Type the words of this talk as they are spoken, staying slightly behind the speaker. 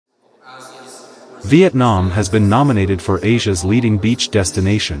Vietnam has been nominated for Asia's leading beach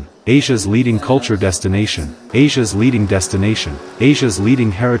destination, Asia's leading culture destination, Asia's leading destination, Asia's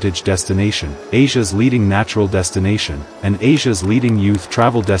leading heritage destination, Asia's leading natural destination, and Asia's leading youth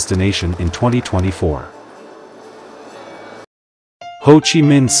travel destination in 2024. Ho Chi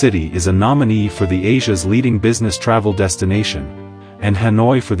Minh City is a nominee for the Asia's leading business travel destination, and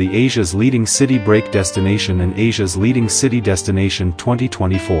Hanoi for the Asia's leading city break destination and Asia's leading city destination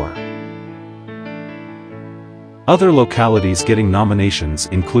 2024. Other localities getting nominations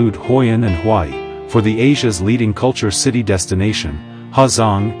include Hoi An and Hawaii, for the Asia's leading culture city destination, Ha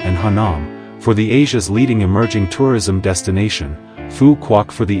Giang and Hanam, for the Asia's leading emerging tourism destination, Phu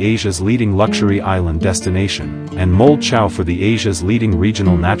Quoc for the Asia's leading luxury island destination, and Mol Chau for the Asia's leading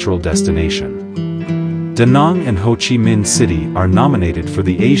regional natural destination. Da Nang and Ho Chi Minh City are nominated for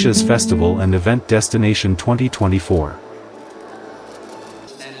the Asia's Festival and Event Destination 2024.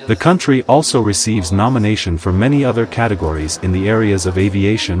 The country also receives nomination for many other categories in the areas of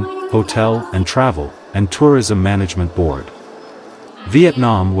aviation, hotel and travel, and tourism management board.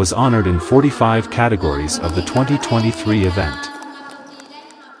 Vietnam was honored in 45 categories of the 2023 event.